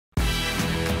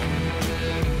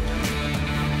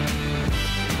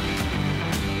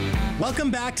Welcome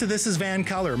back to This is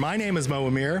VANCOLOUR. My name is Mo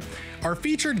Amir. Our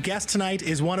featured guest tonight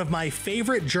is one of my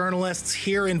favorite journalists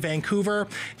here in Vancouver.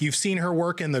 You've seen her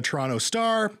work in the Toronto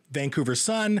Star, Vancouver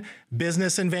Sun,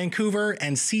 Business in Vancouver,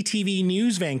 and CTV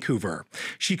News Vancouver.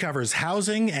 She covers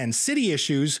housing and city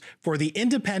issues for the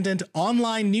independent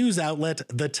online news outlet,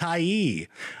 the Tyee.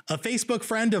 A Facebook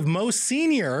friend of Mo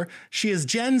Senior, she is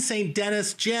Jen St.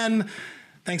 Denis. Jen,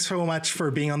 thanks so much for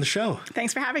being on the show.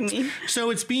 Thanks for having me. So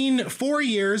it's been 4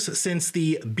 years since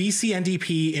the BC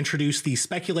NDP introduced the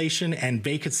speculation and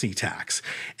vacancy tax.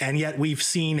 And yet we've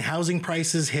seen housing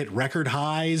prices hit record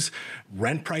highs,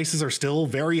 rent prices are still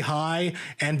very high,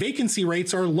 and vacancy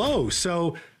rates are low.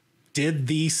 So did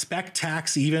the spec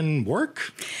tax even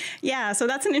work? Yeah, so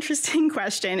that's an interesting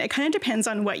question. It kind of depends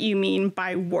on what you mean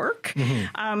by work.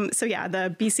 So yeah,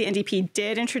 the BC NDP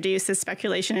did introduce this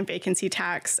speculation and vacancy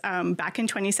tax back in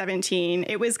 2017.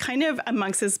 It was kind of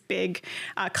amongst this big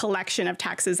collection of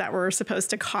taxes that were supposed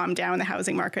to calm down the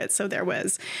housing market. So there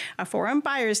was a foreign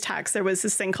buyer's tax. There was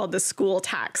this thing called the school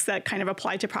tax that kind of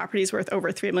applied to properties worth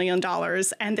over $3 million,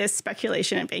 and this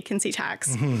speculation and vacancy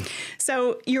tax.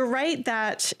 So you're right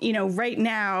that, right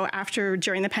now,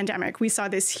 during the pandemic, we saw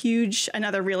this huge,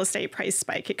 another real estate price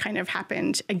spike. It kind of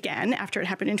happened again after it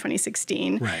happened in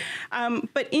 2016. Right.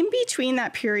 But in between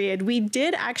that period, we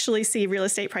did actually see real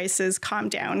estate prices calm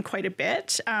down quite a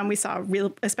bit. We saw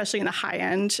especially in the high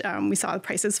end, we saw the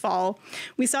prices fall.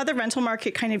 We saw the rental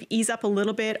market kind of ease up a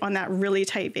little bit on that really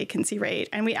tight vacancy rate.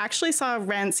 And we actually saw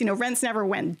rents, rents never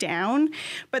went down,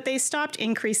 but they stopped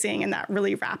increasing in that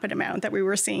really rapid amount that we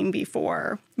were seeing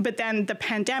before. But then the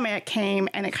pandemic came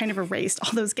and it kind of erased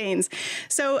all those gains.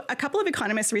 So a couple of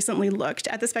economists recently looked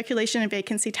at the speculation and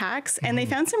vacancy tax, and they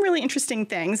found some really interesting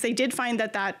things. They did find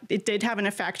that it did have an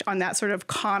effect on that sort of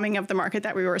calming of the market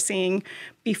that we were seeing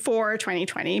before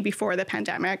 2020, before the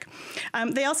pandemic.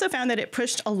 They also found that it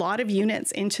pushed a lot of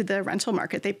units into the rental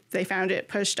market. They found it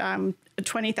pushed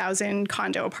 20,000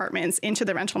 condo apartments into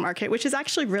the rental market, which is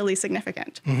actually really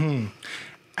significant.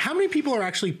 How many people are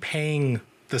actually paying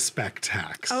the spec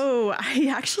tax? Oh, I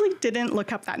actually didn't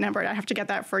look up that number. I have to get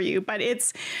that for you. But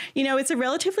it's, it's a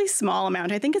relatively small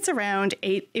amount. I think it's around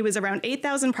it was around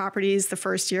 8,000 properties the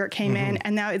first year it came in,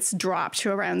 and now it's dropped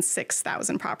to around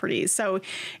 6,000 properties. So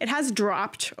it has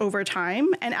dropped over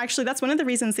time. And actually, that's one of the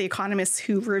reasons the economists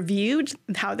who reviewed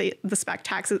how the spec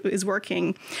tax is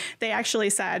working, they actually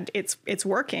said it's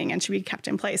working and should be kept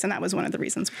in place. And that was one of the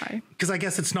reasons why. Because I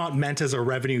guess it's not meant as a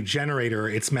revenue generator.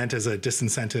 It's meant as a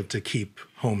disincentive to keep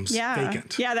homes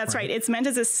vacant. Yeah, that's right. It's meant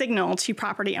as a signal to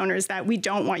property owners that we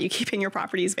don't want you keeping your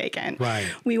properties vacant. Right.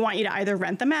 We want you to either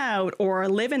rent them out or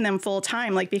live in them full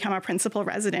time, like become a principal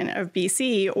resident of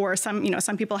BC, or some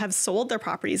people have sold their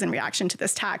properties in reaction to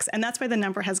this tax, and that's why the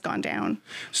number has gone down.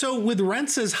 So with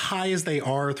rents as high as they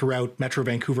are throughout Metro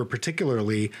Vancouver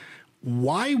particularly,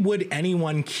 why would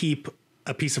anyone keep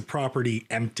a piece of property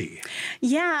empty?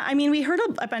 Yeah, I mean, we heard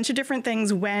a bunch of different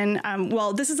things when,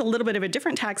 this is a little bit of a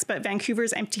different tax, but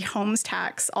Vancouver's empty homes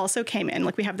tax also came in.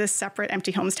 Like, we have this separate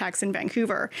empty homes tax in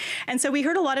Vancouver. And so we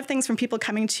heard a lot of things from people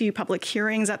coming to public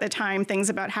hearings at the time, things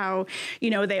about how,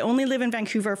 they only live in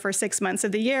Vancouver for 6 months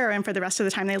of the year, and for the rest of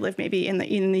the time they live maybe in the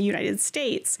United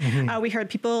States. We heard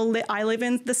people, I live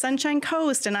in the Sunshine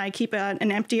Coast, and I keep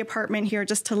an empty apartment here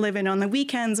just to live in on the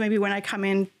weekends, maybe when I come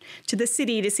in to the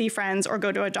city to see friends or go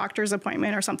to a doctor's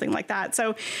appointment or something like that.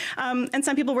 So, and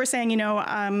some people were saying,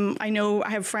 I know I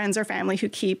have friends or family who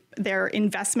keep their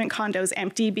investment condos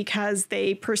empty because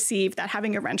they perceive that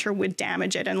having a renter would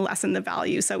damage it and lessen the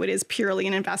value. So it is purely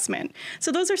an investment.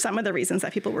 So those are some of the reasons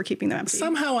that people were keeping them empty.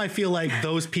 Somehow I feel like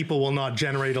those people will not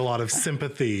generate a lot of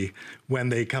sympathy when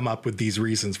they come up with these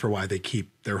reasons for why they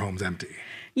keep their homes empty.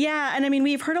 Yeah, and I mean,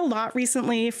 we've heard a lot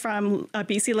recently from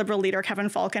BC Liberal leader Kevin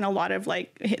Falcon, a lot of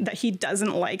that he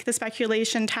doesn't like the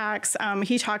speculation tax.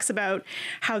 He talks about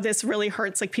how this really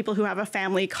hurts people who have a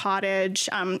family cottage.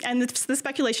 And the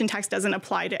speculation tax doesn't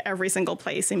apply to every single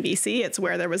place in BC. It's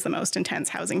where there was the most intense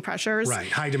housing pressures. Right,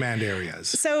 high demand areas.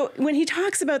 So when he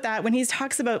talks about that, when he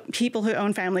talks about people who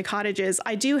own family cottages,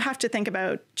 I do have to think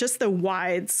about just the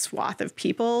wide swath of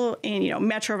people in,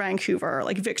 Metro Vancouver,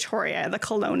 like Victoria, the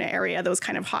Kelowna area, those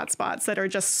kind of hotspots that are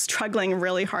just struggling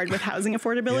really hard with housing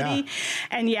affordability.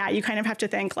 And you kind of have to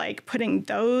think putting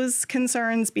those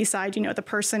concerns beside, the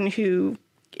person who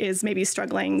is maybe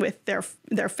struggling with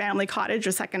their family cottage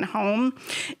or second home,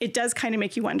 it does kind of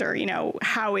make you wonder,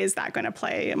 how is that going to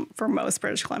play for most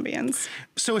British Columbians?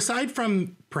 So aside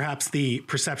from perhaps the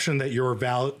perception that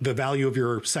the value of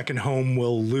your second home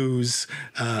will lose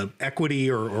equity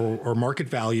or market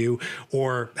value,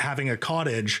 or having a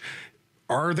cottage,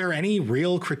 Are there any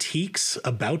real critiques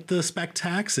about the spec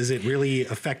tax? Is it really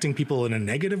affecting people in a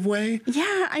negative way?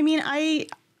 Yeah, I mean,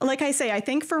 like I say, I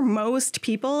think for most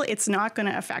people, it's not going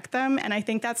to affect them. And I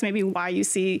think that's maybe why you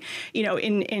see,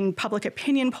 in public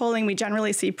opinion polling, we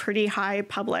generally see pretty high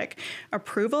public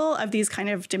approval of these kind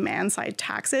of demand side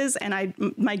taxes. And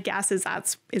my guess is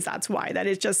that's why. That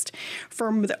is just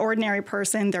for the ordinary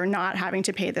person, they're not having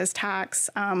to pay this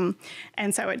tax. And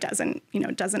so it doesn't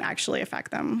actually affect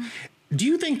them. Do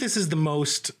you think this is the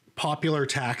most popular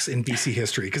tax in BC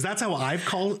history? Because that's how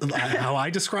how I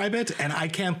describe it. And I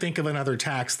can't think of another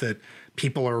tax that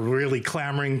people are really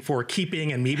clamoring for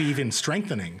keeping and maybe even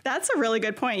strengthening. That's a really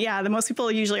good point. Yeah, the most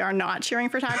people usually are not cheering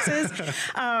for taxes.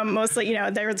 Mostly,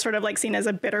 they're sort of like seen as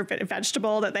a bitter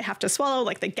vegetable that they have to swallow,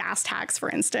 like the gas tax, for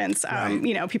instance.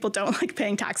 Right. People don't like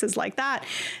paying taxes like that.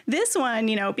 This one,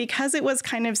 because it was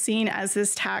kind of seen as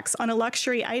this tax on a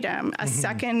luxury item, a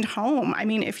second home. I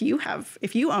mean, if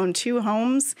you own 2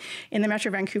 homes in the Metro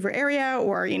Vancouver area,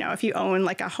 or, if you own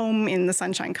like a home in the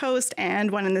Sunshine Coast and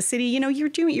one in the city,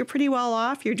 you're pretty well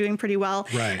off, you're doing pretty well.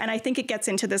 Right. And I think it gets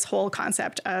into this whole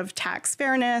concept of tax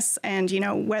fairness and,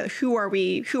 who are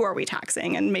we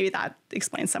taxing? And maybe that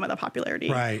explains some of the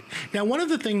popularity. Right. Now, one of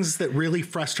the things that really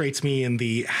frustrates me in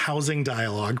the housing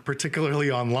dialogue, particularly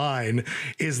online,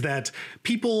 is that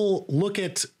people look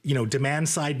at, demand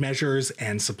side measures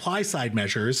and supply side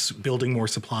measures, building more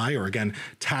supply, or again,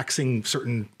 taxing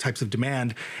certain types of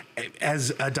demand, as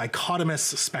a dichotomous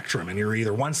spectrum, and you're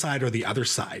either one side or the other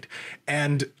side.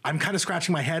 And I'm kind of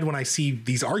scratching my head when I see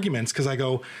these arguments, because I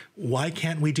go, why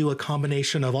can't we do a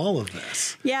combination of all of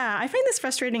this? Yeah, I find this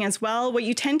frustrating as well. What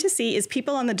you tend to see is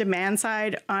people on the demand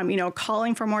side,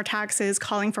 calling for more taxes,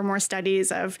 calling for more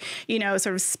studies of, sort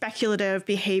of speculative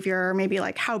behavior, maybe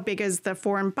like how big is the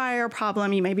foreign buyer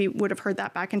problem? You maybe would have heard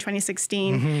that back in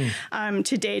 2016.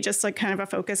 Today, just like kind of a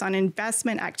focus on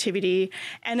investment activity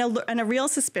and a real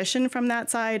suspicion from that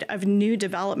side of new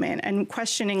development and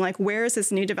questioning like, where is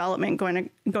this new development going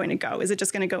to go? Is it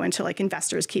just going to go into like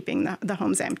investors keeping the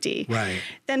homes empty? Right.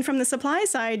 Then from the supply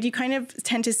side, you kind of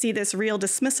tend to see this real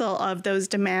dismissal of those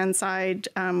demand side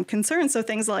concerns. So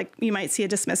things like you might see a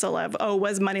dismissal of,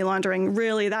 was money laundering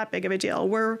really that big of a deal?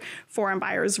 Were foreign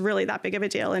buyers really that big of a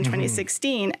deal in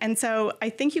 2016? And so I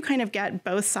think you kind of get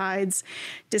both sides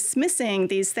dismissing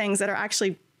these things that are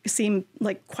actually seem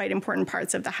like quite important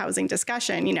parts of the housing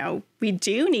discussion. We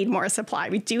do need more supply.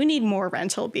 We do need more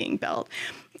rental being built.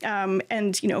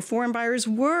 And foreign buyers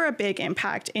were a big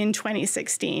impact in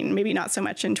 2016, maybe not so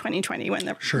much in 2020 when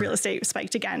the real estate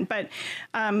spiked again. But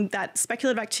that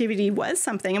speculative activity was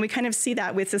something. And we kind of see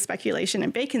that with the speculation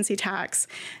and vacancy tax,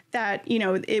 that,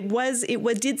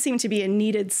 it did seem to be a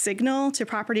needed signal to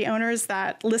property owners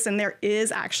that, listen, there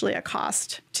is actually a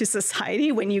cost to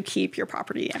society when you keep your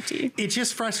property empty. It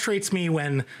just frustrates me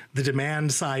when the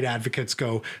demand side advocates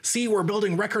go, see, we're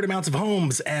building record amounts of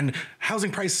homes and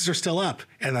housing prices are still up.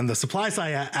 And then the supply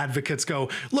side advocates go,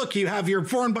 look, you have your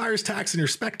foreign buyers tax and your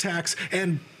spec tax,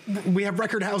 and we have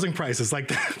record housing prices. Like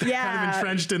they're kind of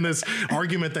entrenched in this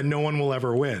argument that no one will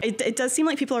ever win. It does seem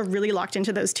like people are really locked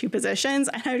into those two positions.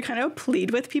 And I would kind of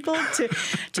plead with people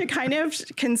to kind of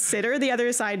consider the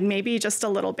other side maybe just a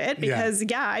little bit, because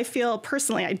I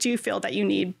do feel that you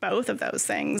need both of those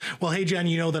things. Well, hey, Jen,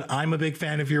 you know that I'm a big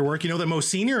fan of your work. You know that Mo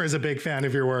Senior is a big fan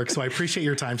of your work. So I appreciate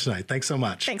your time tonight. Thanks so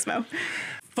much. Thanks, Mo.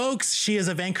 Folks, she is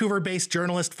a Vancouver-based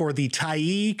journalist for the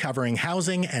Tyee, covering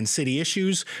housing and city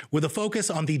issues with a focus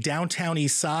on the downtown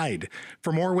east side.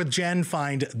 For more with Jen,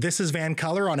 find This is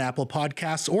VANCOLOUR on Apple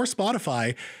Podcasts or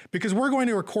Spotify, because we're going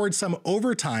to record some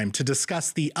overtime to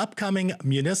discuss the upcoming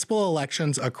municipal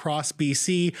elections across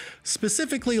BC,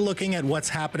 specifically looking at what's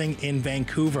happening in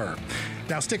Vancouver.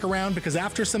 Now stick around, because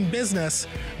after some business,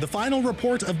 the final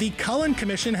report of the Cullen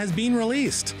Commission has been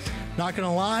released. Not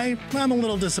gonna lie, I'm a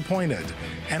little disappointed,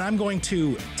 and I'm going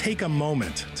to take a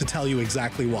moment to tell you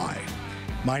exactly why.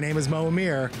 My name is Mo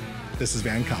Amir. This is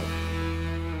VANCOLOUR.